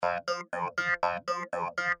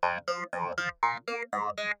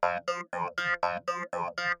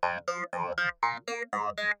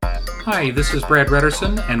Hi, this is Brad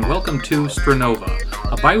Redderson, and welcome to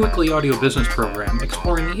Stranova, a biweekly audio business program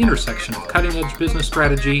exploring the intersection of cutting-edge business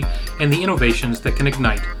strategy and the innovations that can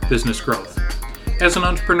ignite business growth. As an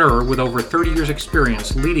entrepreneur with over 30 years'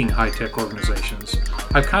 experience leading high-tech organizations,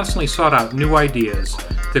 I've constantly sought out new ideas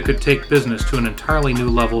that could take business to an entirely new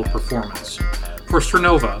level of performance. For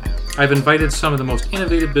Stranova, I've invited some of the most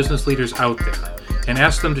innovative business leaders out there and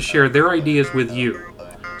asked them to share their ideas with you.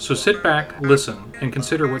 So sit back, listen, and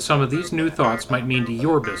consider what some of these new thoughts might mean to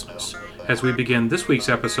your business as we begin this week's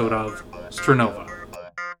episode of Stranova.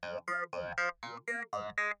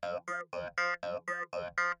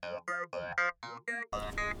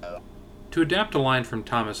 To adapt a line from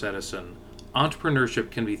Thomas Edison,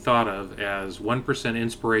 entrepreneurship can be thought of as 1%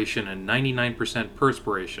 inspiration and 99%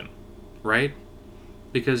 perspiration, right?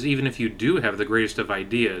 Because even if you do have the greatest of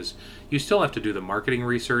ideas, you still have to do the marketing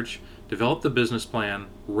research, develop the business plan,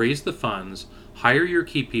 raise the funds, hire your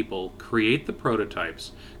key people, create the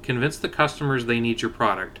prototypes, convince the customers they need your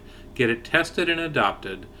product, get it tested and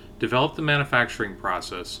adopted, develop the manufacturing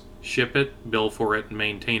process, ship it, bill for it, and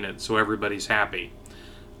maintain it so everybody's happy.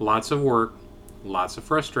 Lots of work, lots of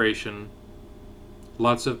frustration,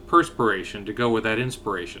 lots of perspiration to go with that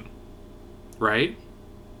inspiration. Right?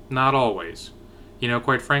 Not always.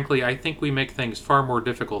 Quite frankly, I think we make things far more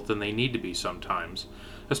difficult than they need to be sometimes,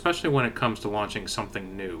 especially when it comes to launching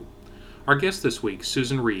something new. Our guest this week,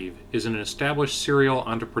 Susan Reeve, is an established serial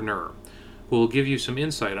entrepreneur who will give you some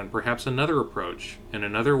insight on perhaps another approach and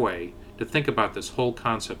another way to think about this whole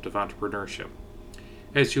concept of entrepreneurship.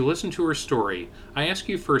 As you listen to her story, I ask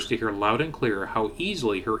you first to hear loud and clear how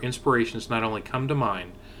easily her inspirations not only come to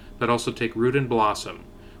mind, but also take root and blossom,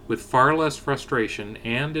 with far less frustration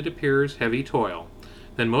and, it appears, heavy toil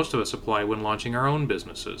than most of us apply when launching our own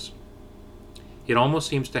businesses. It almost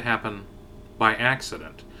seems to happen by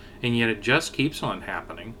accident, and yet it just keeps on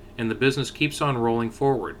happening, and the business keeps on rolling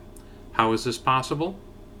forward. How is this possible?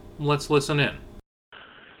 Let's listen in.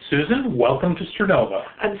 Susan, welcome to Stranova.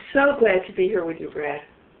 I'm so glad to be here with you, Brad.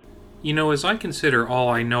 As I consider all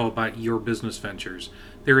I know about your business ventures,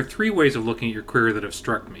 there are three ways of looking at your career that have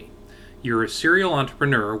struck me. You're a serial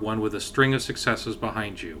entrepreneur, one with a string of successes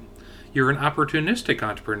behind you. You're an opportunistic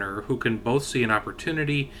entrepreneur who can both see an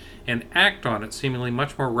opportunity and act on it seemingly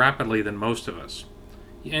much more rapidly than most of us.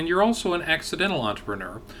 And you're also an accidental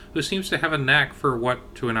entrepreneur who seems to have a knack for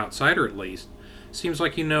what, to an outsider at least, seems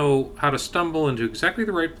like you know how to stumble into exactly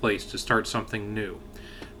the right place to start something new.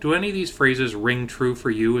 Do any of these phrases ring true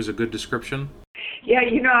for you as a good description? Yeah,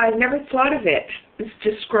 I never thought of it as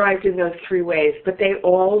described in those three ways, but they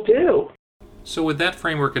all do. So with that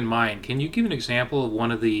framework in mind, can you give an example of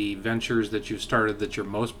one of the ventures that you've started that you're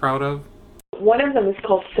most proud of? One of them is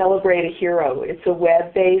called Celebrate a Hero. It's a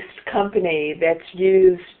web-based company that's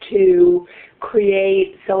used to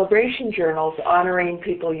create celebration journals honoring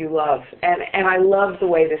people you love. And I love the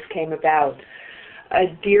way this came about.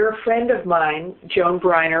 A dear friend of mine, Joan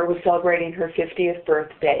Briner, was celebrating her 50th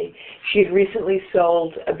birthday. She had recently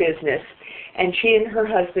sold a business, and she and her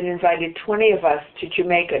husband invited 20 of us to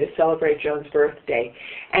Jamaica to celebrate Joan's birthday.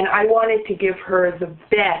 And I wanted to give her the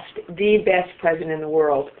best present in the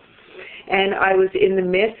world. And I was in the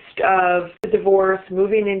midst of the divorce,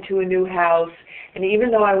 moving into a new house, and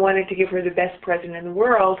even though I wanted to give her the best present in the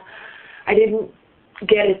world, I didn't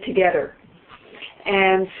get it together.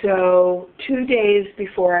 And so 2 days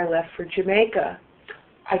before I left for Jamaica,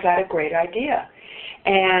 I got a great idea.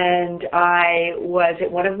 And I was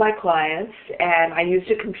at one of my clients, and I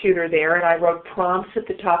used a computer there, and I wrote prompts at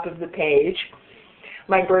the top of the page.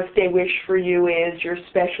 My birthday wish for you is, you're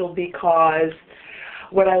special because,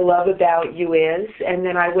 what I love about you is, and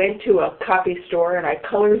then I went to a copy store and I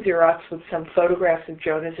color Xerox with some photographs of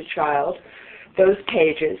Joan as a child, those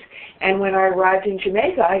pages. And when I arrived in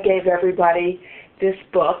Jamaica, I gave everybody this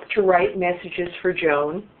book to write messages for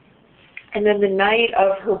Joan. And then the night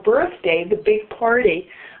of her birthday, the big party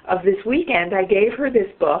of this weekend, I gave her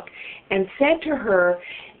this book and said to her,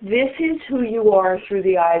 this is who you are through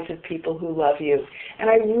the eyes of people who love you. And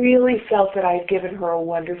I really felt that I had given her a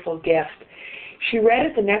wonderful gift. She read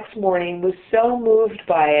it the next morning, was so moved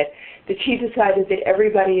by it that she decided that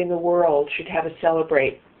everybody in the world should have a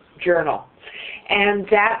Celebrate journal. And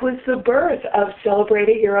that was the birth of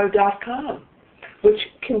CelebrateAHero.com, which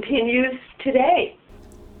continues today.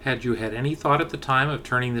 Had you had any thought at the time of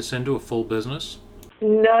turning this into a full business?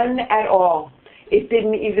 None at all. It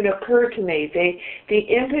didn't even occur to me. The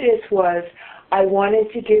impetus was I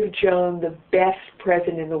wanted to give Joan the best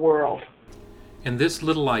present in the world. And this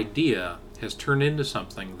little idea has turned into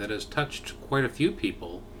something that has touched quite a few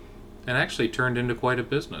people and actually turned into quite a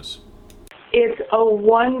business. It's a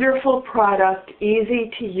wonderful product,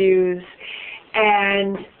 easy to use,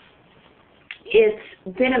 and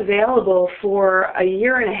it's been available for a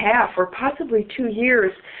year and a half or possibly 2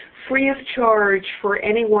 years, free of charge for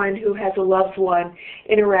anyone who has a loved one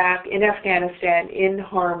in Iraq, in Afghanistan, in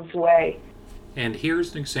harm's way. And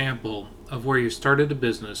here's an example of where you started a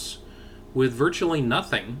business with virtually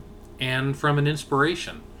nothing and from an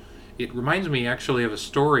inspiration. It reminds me actually of a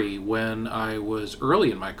story when I was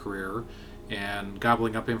early in my career and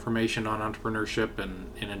gobbling up information on entrepreneurship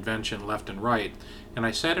and invention left and right. And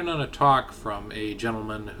I sat in on a talk from a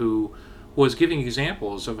gentleman who was giving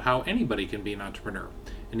examples of how anybody can be an entrepreneur.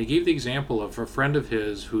 And he gave the example of a friend of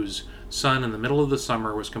his whose son in the middle of the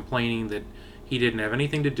summer was complaining that he didn't have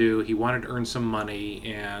anything to do, he wanted to earn some money,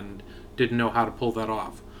 and didn't know how to pull that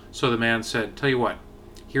off. So the man said, tell you what,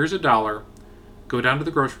 here's $1, go down to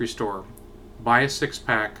the grocery store, buy a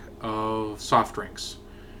 6-pack of soft drinks,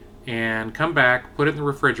 and come back, put it in the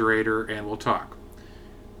refrigerator, and we'll talk.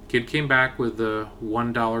 Kid came back with the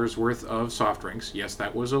 $1 worth of soft drinks. Yes,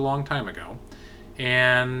 that was a long time ago.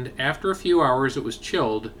 And after a few hours, it was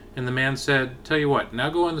chilled, and the man said, tell you what, now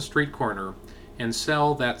go on the street corner and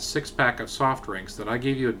sell that 6-pack of soft drinks that I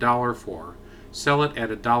gave you $1 for. Sell it at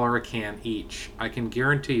 $1 a can each. I can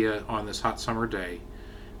guarantee you on this hot summer day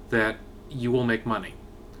that you will make money.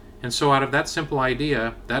 And so out of that simple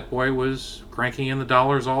idea, that boy was cranking in the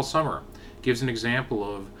dollars all summer. Gives an example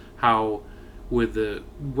of how with the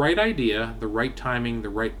right idea, the right timing, the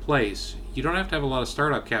right place, you don't have to have a lot of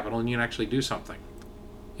startup capital and you can actually do something.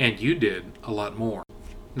 And you did a lot more.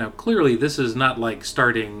 Now clearly this is not like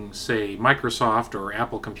starting, say, Microsoft or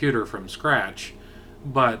Apple Computer from scratch,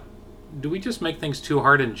 but do we just make things too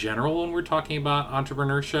hard in general when we're talking about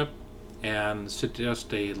entrepreneurship and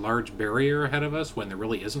suggest a large barrier ahead of us when there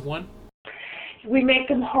really isn't one? We make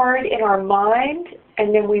them hard in our mind,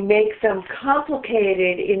 and then we make them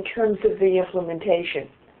complicated in terms of the implementation.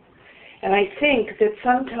 And I think that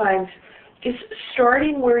sometimes just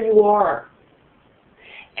starting where you are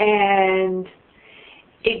and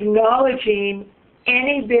acknowledging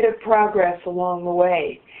any bit of progress along the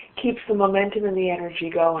way keeps the momentum and the energy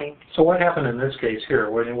going. So what happened in this case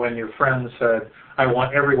here when your friend said, I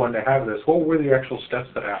want everyone to have this? What were the actual steps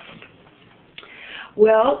that happened?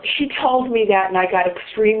 Well, she told me that and I got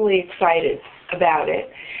extremely excited about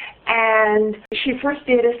it. And she first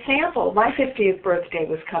did a sample. My 50th birthday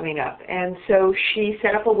was coming up, and so she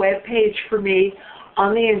set up a web page for me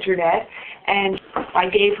on the internet, and I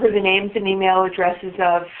gave her the names and email addresses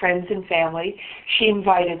of friends and family. She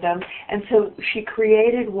invited them, and so she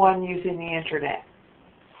created one using the internet.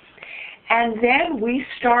 And then we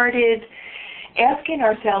started asking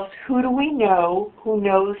ourselves, who do we know who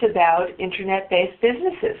knows about internet-based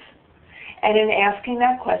businesses? And in asking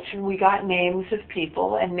that question, we got names of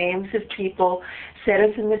people, and names of people set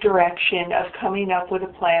us in the direction of coming up with a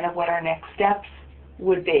plan of what our next steps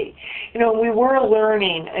would be. You know, we were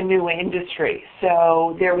learning a new industry,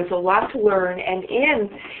 so there was a lot to learn, and in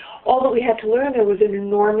all that we had to learn, there was an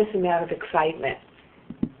enormous amount of excitement.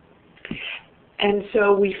 And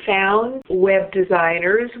so we found web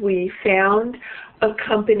designers, we found a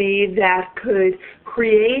company that could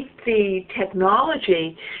create the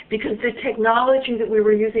technology, because the technology that we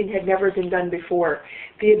were using had never been done before.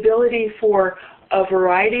 The ability for a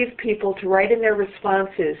variety of people to write in their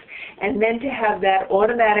responses and then to have that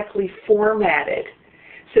automatically formatted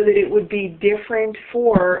so that it would be different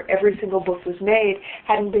for every single book was made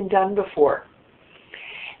hadn't been done before.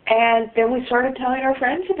 And then we started telling our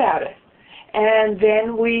friends about it. And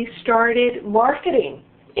then we started marketing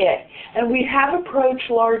it. And we have approached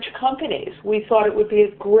large companies. We thought it would be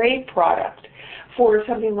a great product for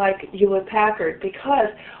something like Hewlett-Packard, because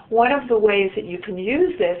one of the ways that you can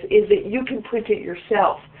use this is that you can print it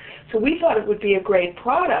yourself. So we thought it would be a great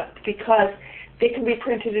product because they can be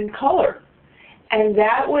printed in color. And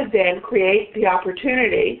that would then create the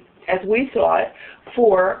opportunity, as we saw it,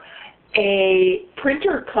 for a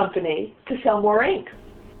printer company to sell more ink.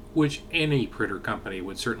 Which any printer company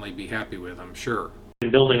would certainly be happy with, I'm sure.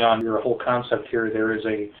 In building on your whole concept here, there is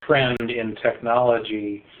a trend in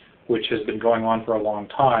technology which has been going on for a long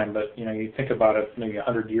time, but you think about it maybe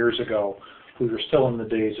 100 years ago, we were still in the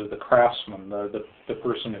days of the craftsman, the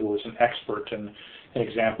person who was an expert, and an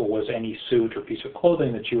example was any suit or piece of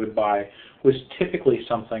clothing that you would buy was typically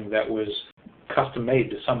something that was custom made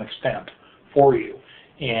to some extent for you.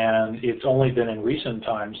 And it's only been in recent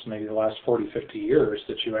times, maybe the last 40, 50 years,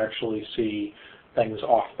 that you actually see things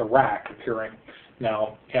off the rack appearing.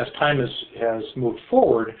 Now, as time has moved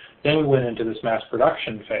forward, then we went into this mass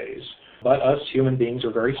production phase But us human beings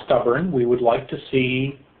are very stubborn. We would like to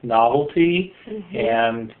see novelty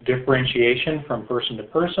and differentiation from person to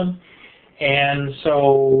person. And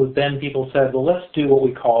so then people said, well, let's do what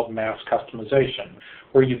we call mass customization,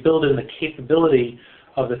 where you build in the capability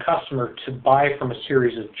of the customer to buy from a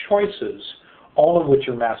series of choices, all of which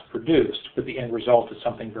are mass-produced, but the end result is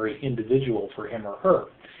something very individual for him or her.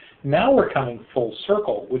 Now we're coming full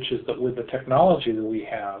circle, which is that with the technology that we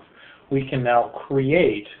have, we can now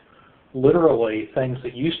create literally things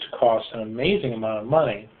that used to cost an amazing amount of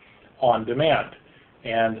money on demand.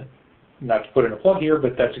 And not to put in a plug here,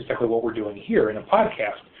 but that's exactly what we're doing here in a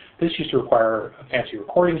podcast. This used to require a fancy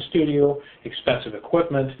recording studio, expensive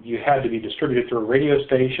equipment. You had to be distributed through a radio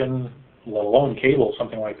station, let alone cable,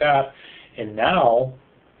 something like that. And now,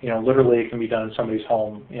 literally it can be done in somebody's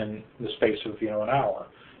home in the space of, an hour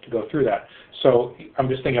to go through that. So I'm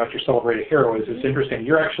just thinking about your Celebrate a Hero. It's interesting.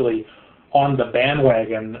 You're actually on the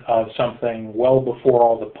bandwagon of something well before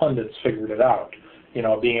all the pundits figured it out.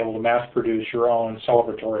 Being able to mass produce your own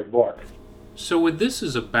celebratory book. So with this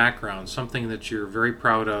as a background, something that you're very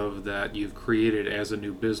proud of that you've created as a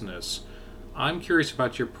new business, I'm curious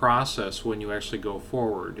about your process when you actually go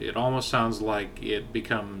forward. It almost sounds like it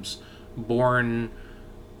becomes born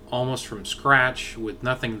almost from scratch with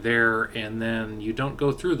nothing there, and then you don't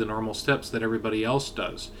go through the normal steps that everybody else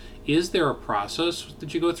does. Is there a process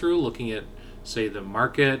that you go through looking at, say, the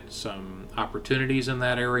market, some opportunities in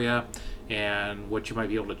that area, and what you might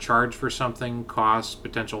be able to charge for something, cost,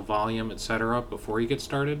 potential volume, etc., before you get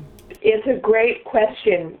started? It's a great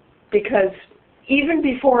question, because even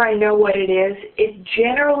before I know what it is, it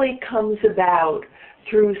generally comes about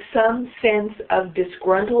through some sense of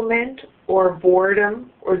disgruntlement or boredom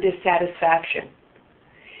or dissatisfaction.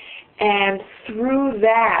 And through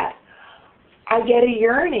that, I get a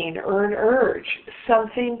yearning or an urge.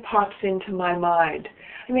 Something pops into my mind.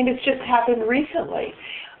 I mean, it's just happened recently.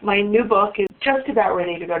 My new book is just about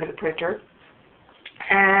ready to go to the printer,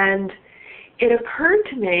 and it occurred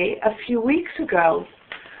to me a few weeks ago,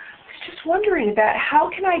 I was just wondering about how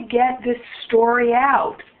can I get this story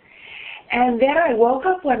out. And then I woke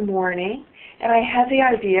up one morning and I had the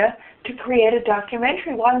idea to create a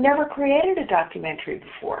documentary. Well, I've never created a documentary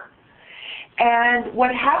before. And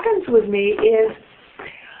what happens with me is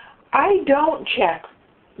I don't check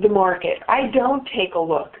the market. I don't take a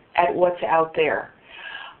look at what's out there.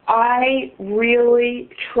 I really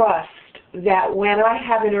trust that when I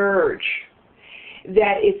have an urge,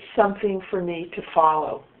 that it's something for me to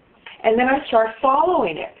follow. And then I start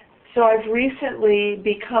following it. So I've recently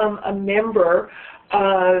become a member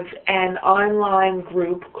of an online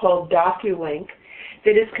group called DocuLink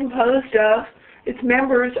that is composed of, its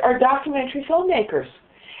members are documentary filmmakers.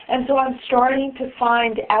 And so I'm starting to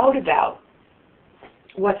find out about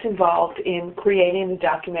what's involved in creating a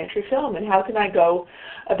documentary film and how can I go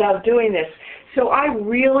about doing this. So I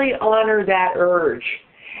really honor that urge.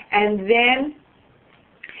 And then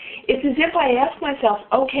it's as if I ask myself,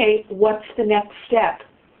 okay, what's the next step?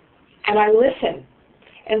 And I listen.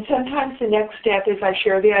 And sometimes the next step is I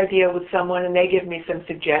share the idea with someone and they give me some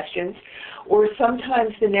suggestions. Or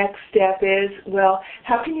sometimes the next step is, well,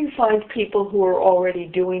 how can you find people who are already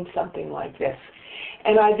doing something like this?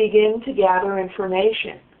 And I begin to gather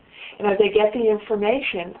information. And as I get the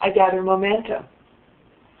information, I gather momentum.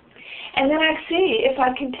 And then I see if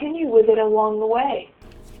I continue with it along the way.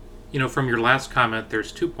 From your last comment,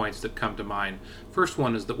 there's 2 points that come to mind. First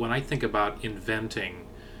one is that when I think about inventing,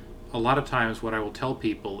 a lot of times what I will tell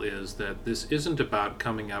people is that this isn't about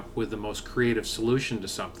coming up with the most creative solution to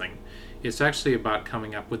something. It's actually about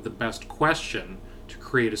coming up with the best question to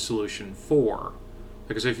create a solution for.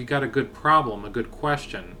 Because if you've got a good problem, a good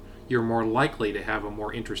question, you're more likely to have a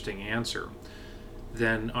more interesting answer.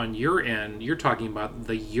 Then on your end, you're talking about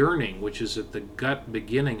the yearning, which is at the gut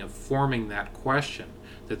beginning of forming that question,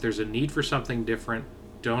 that there's a need for something different,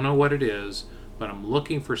 don't know what it is, but I'm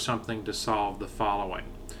looking for something to solve the following.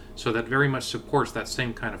 So that very much supports that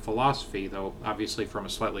same kind of philosophy, though obviously from a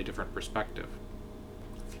slightly different perspective.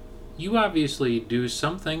 You obviously do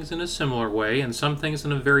some things in a similar way and some things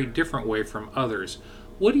in a very different way from others.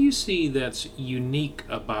 What do you see that's unique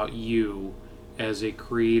about you as a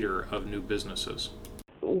creator of new businesses?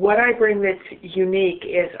 What I bring that's unique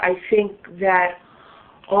is I think that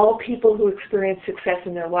all people who experience success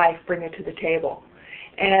in their life bring it to the table.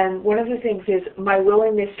 And one of the things is my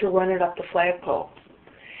willingness to run it up the flagpole.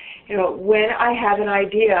 When I have an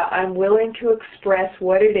idea, I'm willing to express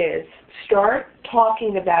what it is, start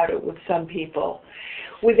talking about it with some people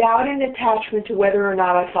without an attachment to whether or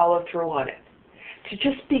not I follow through on it, to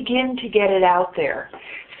just begin to get it out there.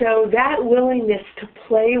 so that willingness to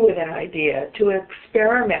play with an idea, to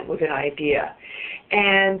experiment with an idea,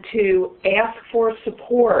 and to ask for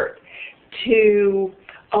support, to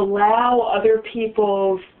allow other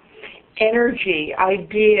people's energy,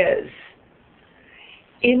 ideas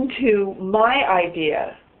into my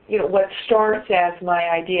idea, what starts as my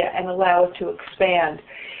idea, and allow it to expand.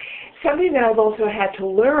 Something that I've also had to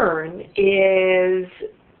learn is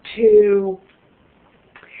to,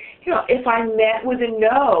 if I'm met with a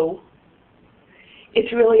no,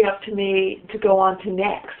 it's really up to me to go on to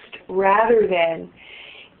next, rather than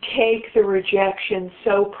take the rejection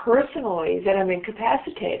so personally that I'm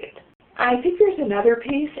incapacitated. I think there's another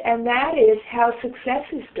piece, and that is how success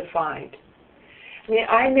is defined.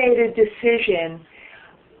 I made a decision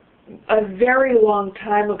a very long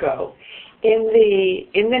time ago in the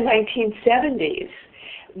 1970s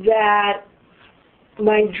that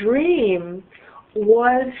my dream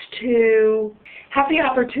was to have the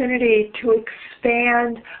opportunity to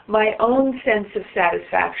expand my own sense of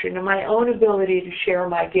satisfaction and my own ability to share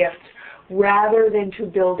my gifts rather than to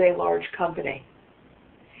build a large company.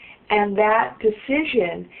 And that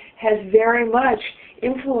decision has very much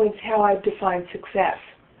influenced how I've defined success.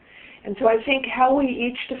 And so I think how we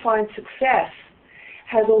each define success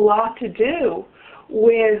has a lot to do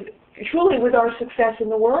with, truly, with our success in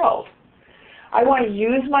the world. I want to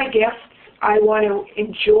use my gifts. I want to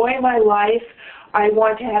enjoy my life. I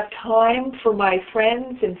want to have time for my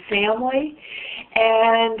friends and family.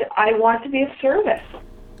 And I want to be of service.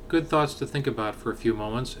 Good thoughts to think about for a few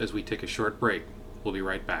moments as we take a short break. We'll be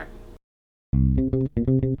right back.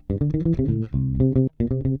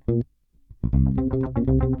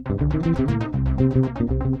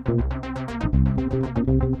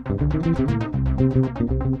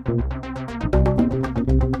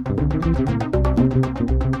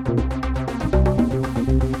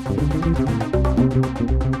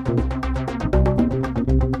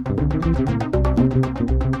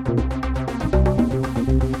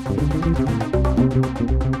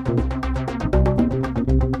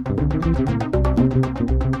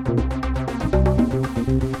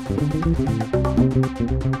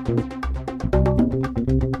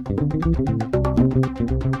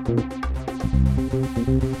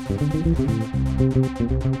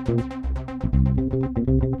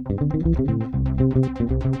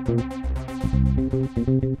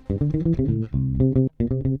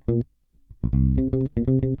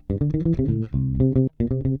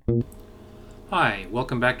 Hi,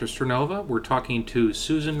 welcome back to Sternova. We're talking to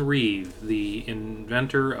Susan Reeve, the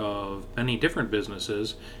inventor of many different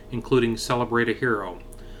businesses, including Celebrate a Hero.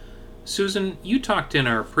 Susan, you talked in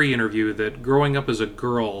our pre-interview that growing up as a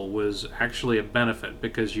girl was actually a benefit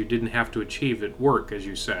because you didn't have to achieve at work, as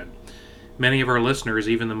you said. Many of our listeners,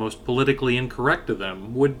 even the most politically incorrect of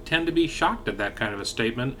them, would tend to be shocked at that kind of a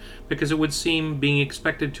statement because it would seem being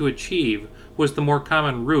expected to achieve was the more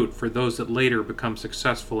common route for those that later become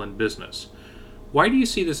successful in business. Why do you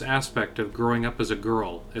see this aspect of growing up as a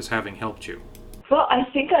girl as having helped you? Well, I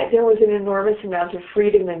think there was an enormous amount of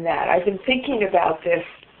freedom in that. I've been thinking about this,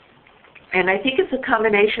 and I think it's a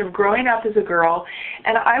combination of growing up as a girl,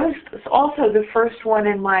 and I was also the first one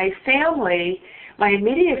in my family, my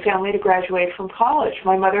immediate family, to graduate from college.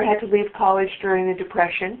 My mother had to leave college during the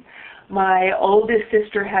Depression. My oldest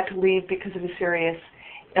sister had to leave because of a serious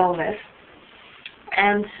illness.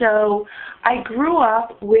 And so I grew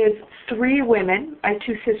up with three women, my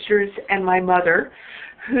two sisters and my mother,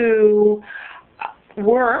 who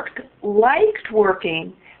liked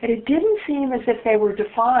working, and it didn't seem as if they were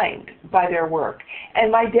defined by their work.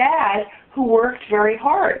 And my dad, who worked very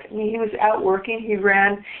hard. He was out working. He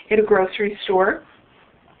had a grocery store,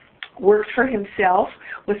 worked for himself,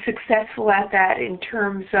 was successful at that in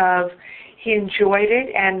terms of he enjoyed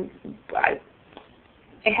it, and I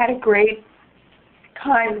had a great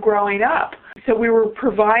time growing up. So we were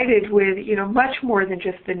provided with, much more than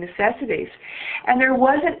just the necessities. And there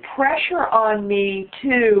wasn't pressure on me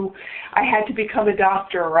I had to become a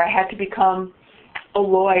doctor, or I had to become a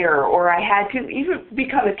lawyer, or I had to even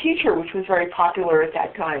become a teacher, which was very popular at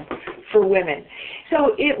that time for women.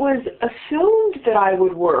 So it was assumed that I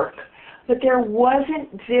would work, but there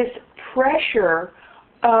wasn't this pressure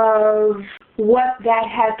of what that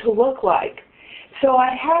had to look like. So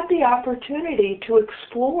I had the opportunity to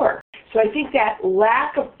explore. So I think that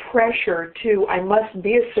lack of pressure I must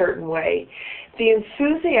be a certain way, the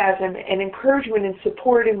enthusiasm and encouragement and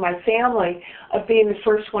support in my family of being the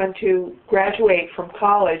first one to graduate from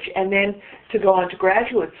college and then to go on to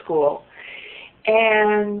graduate school.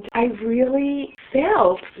 And I really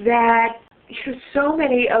felt that so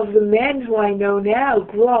many of the men who I know now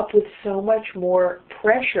grew up with so much more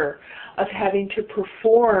pressure of having to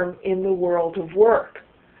perform in the world of work.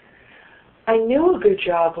 I knew a good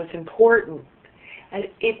job was important. And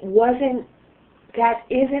that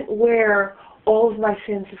isn't where all of my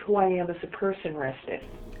sense of who I am as a person rested.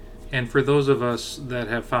 And for those of us that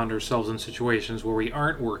have found ourselves in situations where we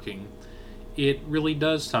aren't working, it really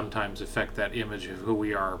does sometimes affect that image of who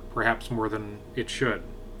we are, perhaps more than it should.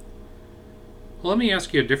 Well, let me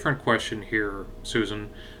ask you a different question here, Susan.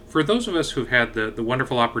 For those of us who've had the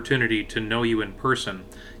wonderful opportunity to know you in person,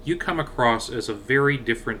 you come across as a very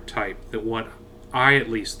different type than what I at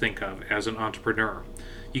least think of as an entrepreneur.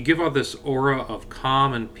 You give off this aura of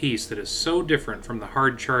calm and peace that is so different from the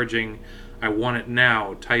hard-charging, I want it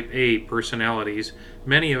now, type A personalities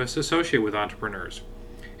many of us associate with entrepreneurs.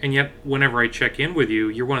 And yet, whenever I check in with you,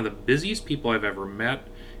 you're one of the busiest people I've ever met,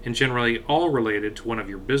 and generally all related to one of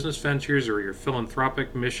your business ventures or your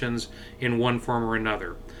philanthropic missions in one form or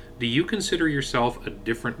another. Do you consider yourself a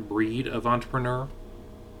different breed of entrepreneur?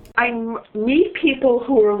 I meet people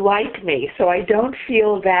who are like me, so I don't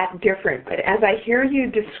feel that different. But as I hear you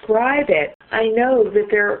describe it, I know that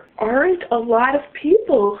there aren't a lot of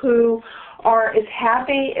people who are as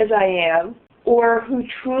happy as I am, or who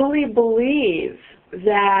truly believe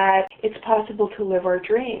that it's possible to live our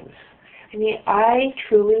dreams. I mean, I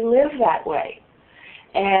truly live that way.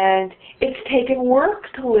 And it's taken work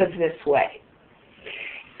to live this way.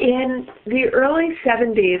 In the early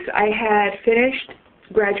 70s, I had finished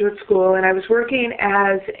graduate school, and I was working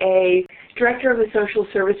as a director of a social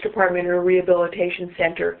service department in a rehabilitation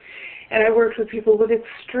center. And I worked with people with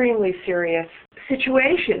extremely serious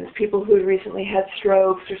situations, people who had recently had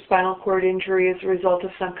strokes or spinal cord injury as a result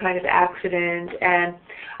of some kind of accident. And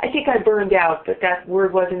I think I burned out, but that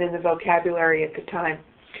word wasn't in the vocabulary at the time.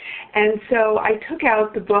 And so I took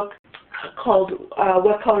out the book called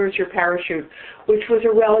What Color is Your Parachute, which was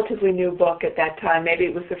a relatively new book at that time. Maybe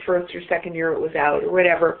it was the first or second year it was out or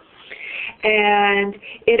whatever. And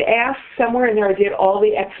it asked, somewhere in there I did all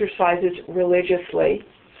the exercises religiously.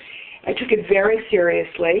 I took it very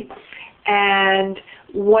seriously. And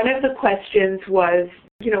one of the questions was,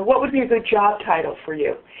 what would be a good job title for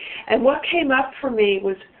you? And what came up for me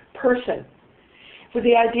was person, with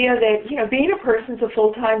the idea that, being a person's a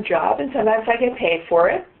full-time job, and sometimes I get paid for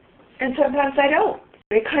it, and sometimes I don't.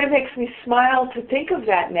 It kind of makes me smile to think of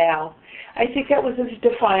that now. I think that was a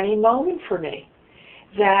defining moment for me,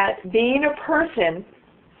 that being a person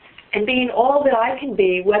and being all that I can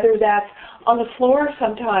be, whether that's on the floor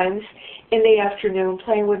sometimes in the afternoon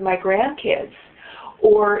playing with my grandkids,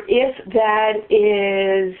 or if that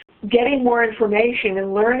is getting more information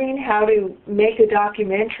and learning how to make a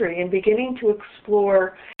documentary and beginning to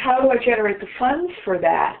explore how do I generate the funds for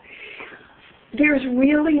that, there's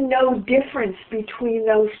really no difference between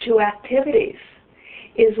those two activities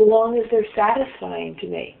as long as they're satisfying to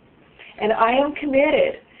me. And I am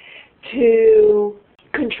committed to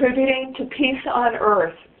contributing to peace on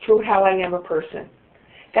earth through how I am a person.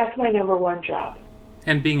 That's my number one job.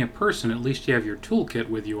 And being a person, at least you have your toolkit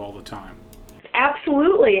with you all the time.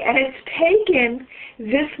 Absolutely. And it's taken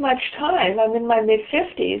this much time. I'm in my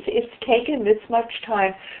mid-50s. It's taken this much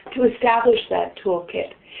time to establish that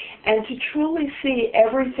toolkit and to truly see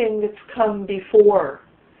everything that's come before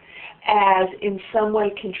as in some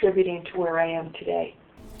way contributing to where I am today.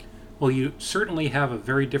 Well, you certainly have a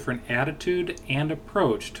very different attitude and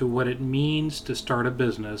approach to what it means to start a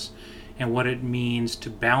business and what it means to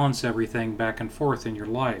balance everything back and forth in your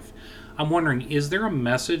life. I'm wondering, is there a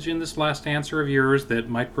message in this last answer of yours that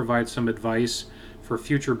might provide some advice for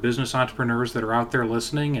future business entrepreneurs that are out there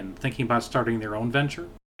listening and thinking about starting their own venture?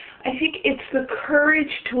 I think it's the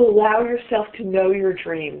courage to allow yourself to know your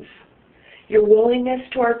dreams, your willingness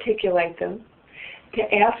to articulate them,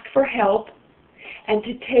 to ask for help, and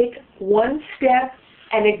to take one step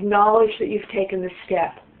and acknowledge that you've taken the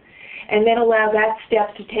step, and then allow that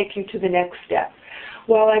step to take you to the next step.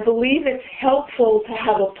 While I believe it's helpful to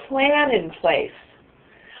have a plan in place,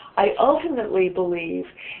 I ultimately believe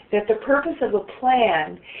that the purpose of a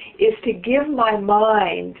plan is to give my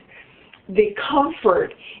mind the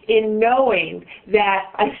comfort in knowing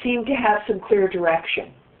that I seem to have some clear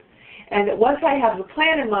direction. And that once I have the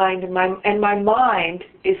plan in mind and my mind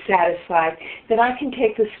is satisfied, then I can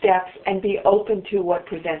take the steps and be open to what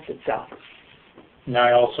presents itself. Now,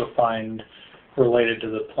 I also find, related to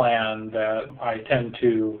the plan, that I tend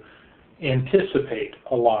to anticipate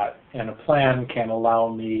a lot, and a plan can allow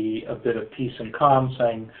me a bit of peace and calm,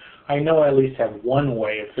 saying, I know I at least have one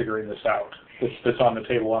way of figuring this out that's on the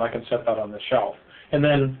table, and I can set that on the shelf, and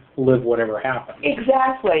then live whatever happens.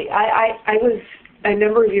 Exactly. I was a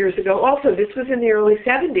number of years ago, also this was in the early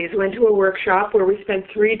 70s, went to a workshop where we spent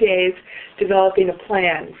 3 days developing a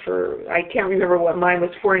plan for, I can't remember what mine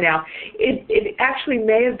was for now. It actually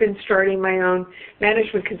may have been starting my own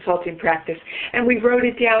management consulting practice. And we wrote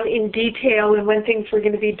it down in detail and when things were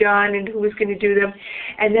going to be done and who was going to do them.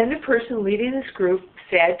 And then the person leading this group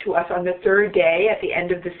said to us on the third day at the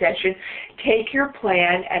end of the session, take your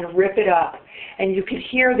plan and rip it up. And you could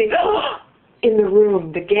hear the, in the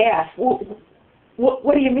room, the gasp.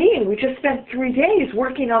 What do you mean? We just spent 3 days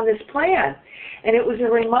working on this plan. And it was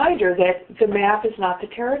a reminder that the map is not the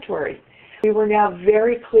territory. We were now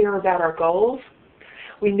very clear about our goals.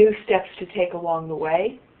 We knew steps to take along the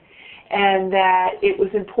way. And that it was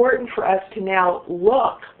important for us to now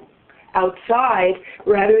look outside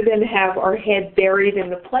rather than have our head buried in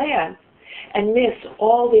the plan and miss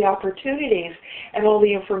all the opportunities and all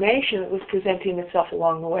the information that was presenting itself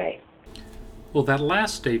along the way. Well, that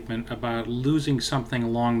last statement about losing something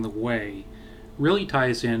along the way really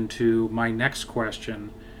ties into my next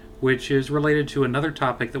question, which is related to another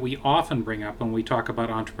topic that we often bring up when we talk about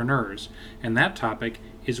entrepreneurs, and that topic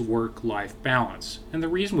is work-life balance. And the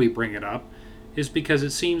reason we bring it up is because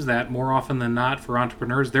it seems that more often than not for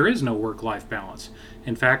entrepreneurs there is no work-life balance.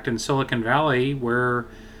 In fact, in Silicon Valley, where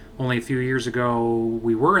only a few years ago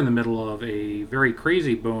we were in the middle of a very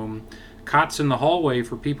crazy boom, cots in the hallway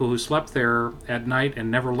for people who slept there at night and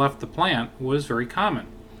never left the plant was very common.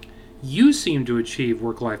 You seem to achieve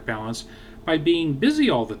work-life balance by being busy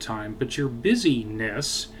all the time, but your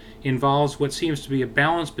busyness involves what seems to be a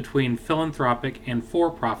balance between philanthropic and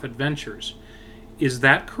for-profit ventures. Is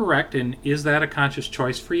that correct, and is that a conscious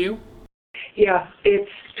choice for you? Yeah,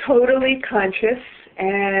 it's totally conscious,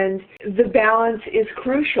 and the balance is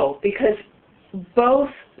crucial because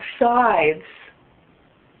both sides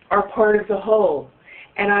are part of the whole,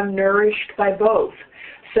 and I'm nourished by both.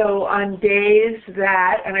 So on days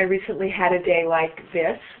that, and I recently had a day like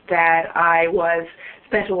this, that I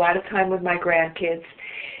spent a lot of time with my grandkids,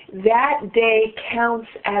 that day counts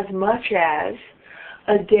as much as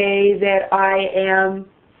a day that I am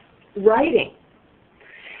writing,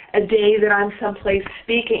 a day that I'm someplace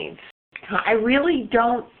speaking. I really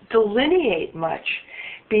don't delineate much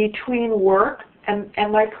between work and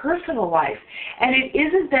my personal life. And it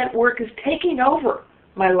isn't that work is taking over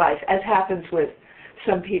my life, as happens with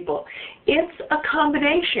some people. It's a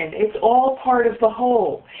combination. It's all part of the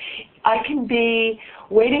whole. I can be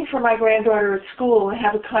waiting for my granddaughter at school and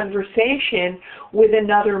have a conversation with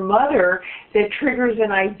another mother that triggers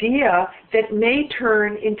an idea that may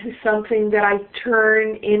turn into something that I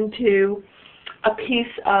turn into a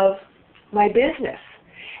piece of my business.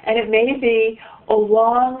 And it may be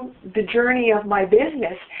along the journey of my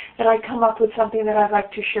business that I come up with something that I'd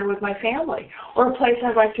like to share with my family, or a place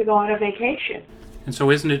I'd like to go on a vacation. And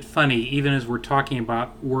so isn't it funny, even as we're talking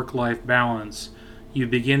about work-life balance, you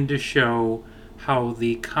begin to show how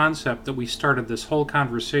the concept that we started this whole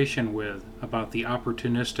conversation with about the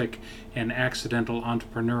opportunistic and accidental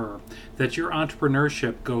entrepreneur, that your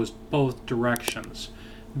entrepreneurship goes both directions,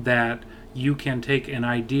 that you can take an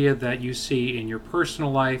idea that you see in your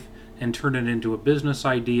personal life and turn it into a business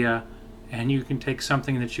idea, and you can take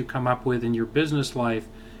something that you come up with in your business life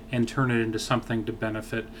and turn it into something to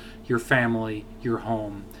benefit your family, your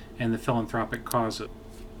home, and the philanthropic causes.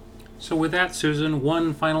 So with that, Susan,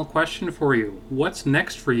 one final question for you. What's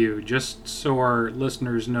next for you, just so our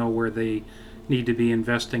listeners know where they need to be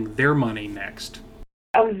investing their money next?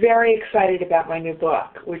 I'm very excited about my new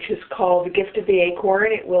book, which is called The Gift of the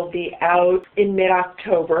Acorn. It will be out in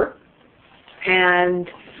mid-October and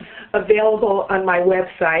available on my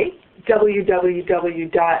website,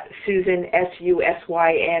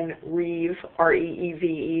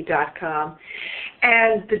 www.susanreeve.com,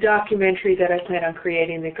 and the documentary that I plan on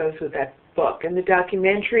creating that goes with that book. And the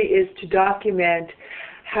documentary is to document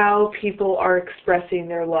how people are expressing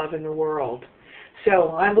their love in the world.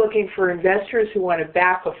 So I'm looking for investors who want to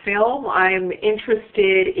back a film. I'm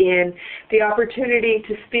interested in the opportunity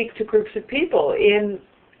to speak to groups of people in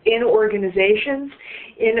organizations,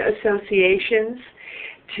 in associations,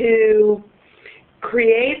 to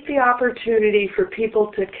create the opportunity for people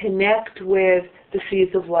to connect with the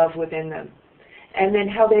seeds of love within them, and then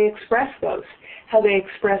how they express those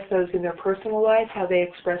in their personal life, how they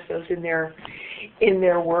express those in their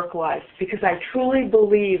work life. Because I truly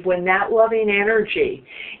believe when that loving energy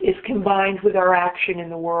is combined with our action in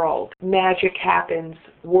the world, magic happens,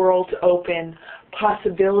 worlds open,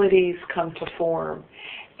 possibilities come to form,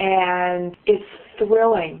 and it's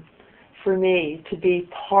thrilling for me to be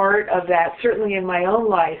part of that, certainly in my own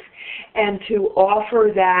life, and to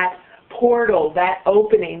offer that portal, that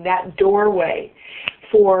opening, that doorway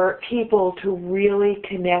for people to really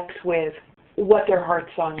connect with what their heart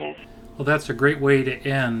song is. Well, that's a great way to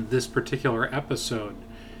end this particular episode.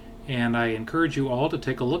 And I encourage you all to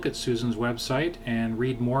take a look at Susan's website and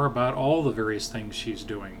read more about all the various things she's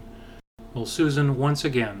doing. Well, Susan, once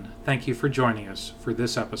again, thank you for joining us for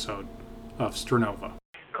this episode of Stranova.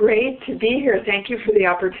 Great to be here. Thank you for the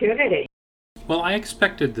opportunity. Well, I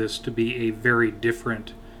expected this to be a very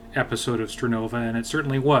different episode of Stranova, and it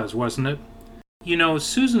certainly was, wasn't it? You know,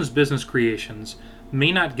 Susan's business creations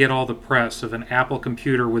may not get all the press of an Apple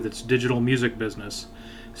computer with its digital music business,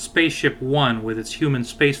 Spaceship One with its human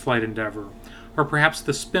spaceflight endeavor, or perhaps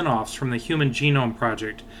the spin-offs from the Human Genome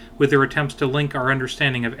Project with their attempts to link our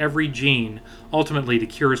understanding of every gene ultimately to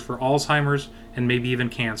cures for Alzheimer's and maybe even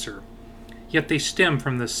cancer. Yet they stem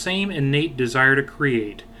from the same innate desire to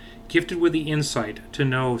create, gifted with the insight to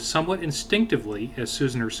know somewhat instinctively, as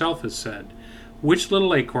Susan herself has said, which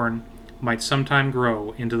little acorn might sometime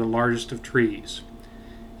grow into the largest of trees.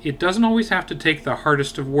 It doesn't always have to take the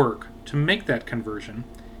hardest of work to make that conversion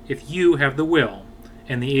if you have the will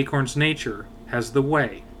and the acorn's nature has the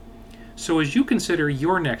way. So as you consider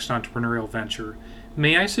your next entrepreneurial venture,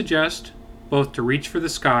 may I suggest both to reach for the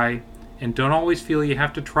sky and don't always feel you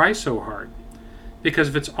have to try so hard. Because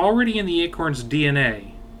if it's already in the acorn's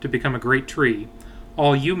DNA to become a great tree,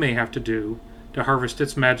 all you may have to do to harvest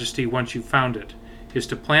its majesty once you've found it is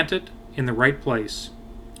to plant it in the right place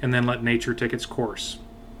and then let nature take its course.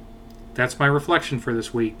 That's my reflection for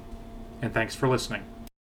this week, and thanks for listening.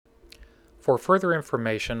 For further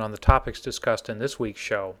information on the topics discussed in this week's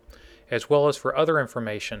show, as well as for other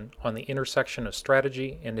information on the intersection of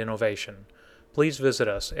strategy and innovation, please visit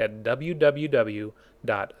us at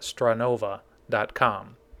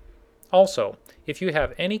www.stranova.com. Also, if you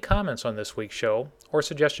have any comments on this week's show or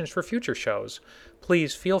suggestions for future shows,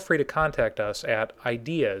 please feel free to contact us at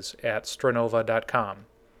ideas@stranova.com.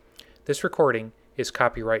 This recording is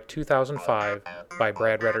copyright 2005 by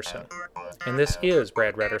Brad Redderson. And this is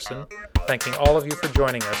Brad Redderson, thanking all of you for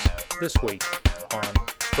joining us this week on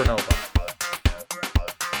Stranova.